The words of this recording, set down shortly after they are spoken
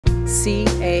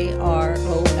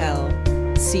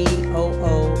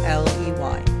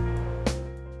C-A-R-O-L-C-O-O-L-E-Y.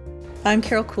 I'm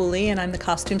Carol Cooley, and I'm the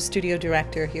Costume Studio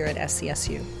Director here at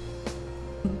SCSU.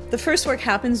 The first work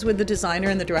happens with the designer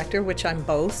and the director, which I'm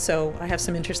both, so I have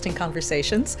some interesting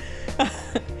conversations. But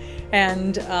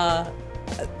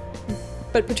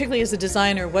particularly as a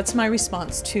designer, what's my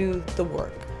response to the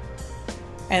work?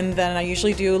 And then I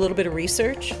usually do a little bit of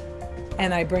research,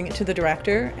 and I bring it to the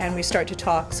director, and we start to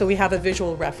talk, so we have a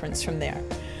visual reference from there.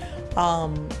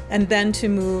 And then to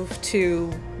move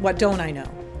to what don't I know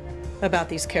about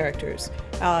these characters,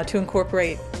 to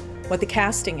incorporate what the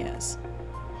casting is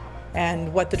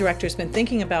and what the director's been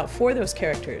thinking about for those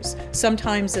characters.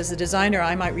 Sometimes as a designer,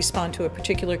 I might respond to a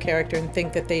particular character and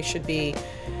think that they should be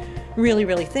really,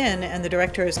 really thin, and the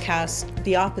director has cast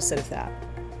the opposite of that.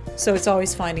 So it's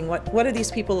always finding what do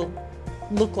these people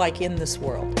look like in this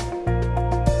world.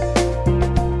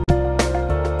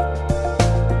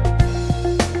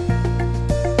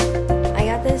 I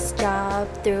got this job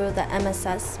through the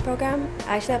MSS program.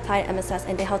 I actually applied at MSS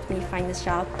and they helped me find this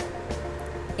job.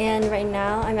 And right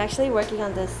now I'm actually working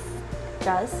on this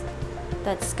dress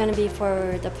that's going to be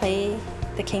for the play,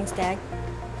 The King's Dag.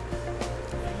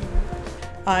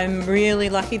 I'm really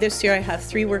lucky this year. I have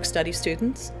 3 work-study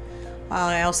students.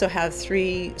 I also have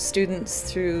 3 students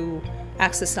through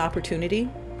Access to Opportunity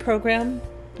program,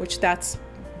 which that's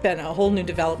been a whole new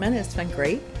development. It's been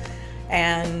great.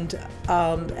 And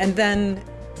then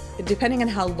depending on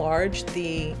how large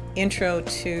the intro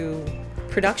to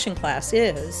production class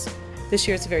is, this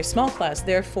year it's a very small class.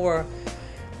 Therefore,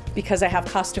 because I have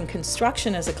costume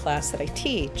construction as a class that I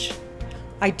teach,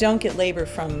 I don't get labor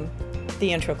from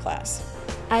the intro class.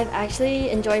 I've actually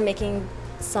enjoyed making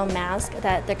some masks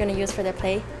that they're going to use for their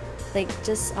play, like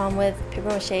just with paper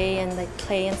mache and like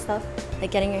clay and stuff,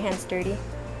 like getting your hands dirty.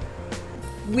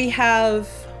 We have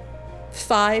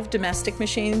 5 domestic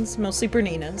machines, mostly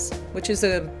Bernina's, which is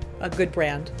a good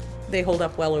brand. They hold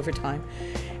up well over time.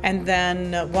 And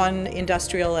then 1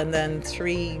 industrial, and then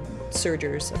 3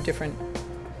 sergers of different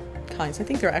kinds. I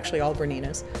think they're actually all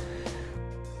Bernina's.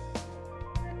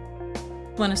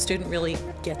 When a student really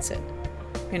gets it.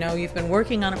 You know, you've been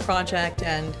working on a project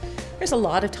and there's a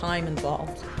lot of time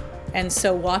involved. And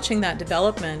so watching that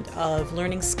development of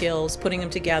learning skills, putting them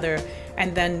together,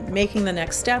 and then making the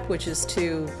next step, which is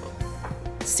to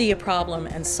see a problem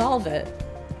and solve it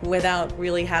without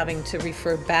really having to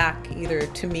refer back either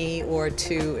to me or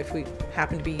to, if we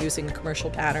happen to be using a commercial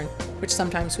pattern, which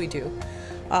sometimes we do,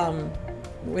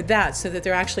 with that, so that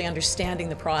they're actually understanding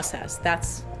the process.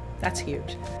 That's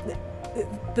huge.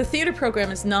 The theater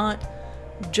program is not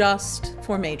just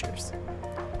for majors.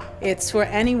 It's for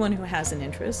anyone who has an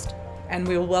interest, and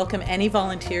we will welcome any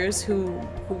volunteers who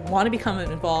want to become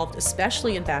involved,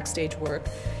 especially in backstage work.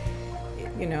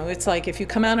 You know, it's like if you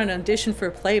come out and audition for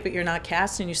a play but you're not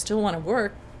cast and you still want to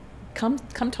work, come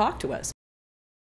talk to us.